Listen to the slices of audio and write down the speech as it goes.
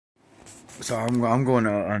So I'm going to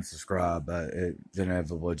unsubscribe. It's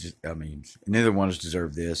inevitable. I mean, neither one of us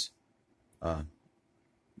deserve this. Uh,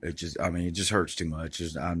 it just hurts too much.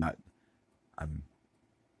 I'm not. I'm.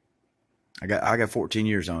 I got 14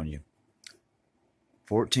 years on you.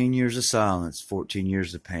 14 years of silence. 14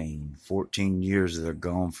 years of pain. 14 years that are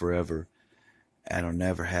gone forever, and I'll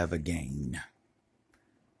never have again.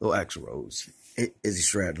 Little Axl Rose, Izzy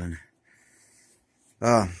Stradlin.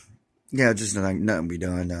 Uh, yeah, just nothing be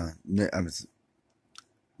done.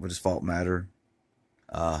 What does fault matter?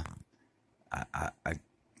 Uh, I, I, I,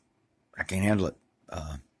 I can't handle it.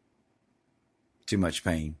 Too much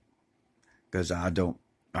pain because I don't.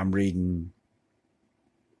 I'm reading.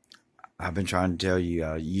 I've been trying to tell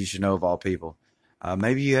you. You should know of all people.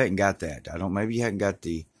 Maybe you hadn't got that. I don't. Maybe you hadn't got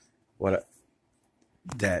the what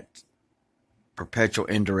that perpetual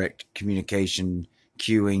indirect communication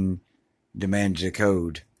queuing demands a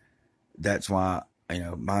code. That's why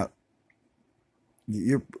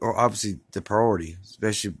you're obviously the priority,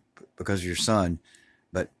 especially because of your son.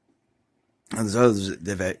 But there's others that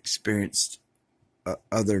have experienced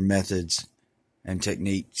other methods and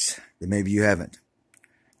techniques that maybe you haven't.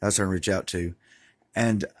 That's what I reach out to.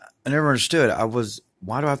 And I never understood.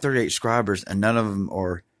 Why do I have 38 subscribers and none of them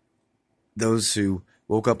are those who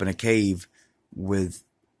woke up in a cave with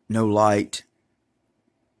no light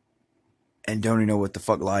and don't even know what the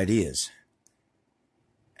fuck light is?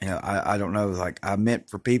 I don't know. Like, I meant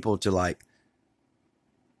for people to like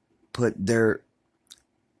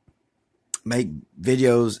make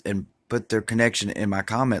videos and put their connection in my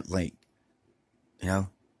comment link,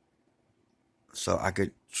 so I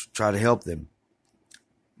could try to help them.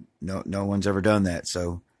 No one's ever done that.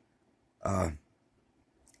 So, I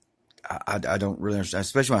don't really understand,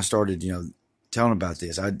 especially when I started, telling about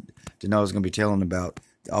this. I didn't know I was going to be telling about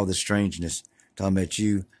all this strangeness, talking about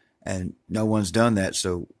you, and no one's done that.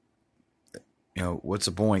 So, what's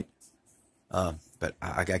the point? But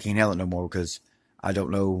I can't handle it no more because I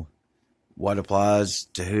don't know what applies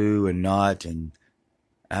to who and not. And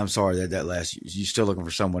I'm sorry that last, you still looking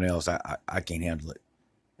for someone else. I can't handle it.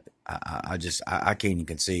 I can't even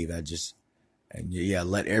conceive. Let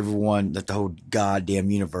the whole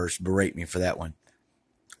goddamn universe berate me for that one.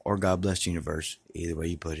 Or God bless the universe, either way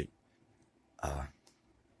you put it.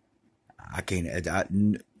 I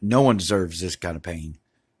can't, no one deserves this kind of pain.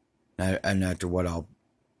 And after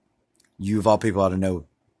you of all people ought to know.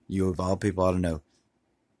 You of all people ought to know.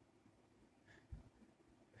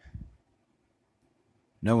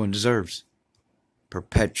 No one deserves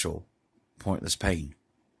perpetual, pointless pain.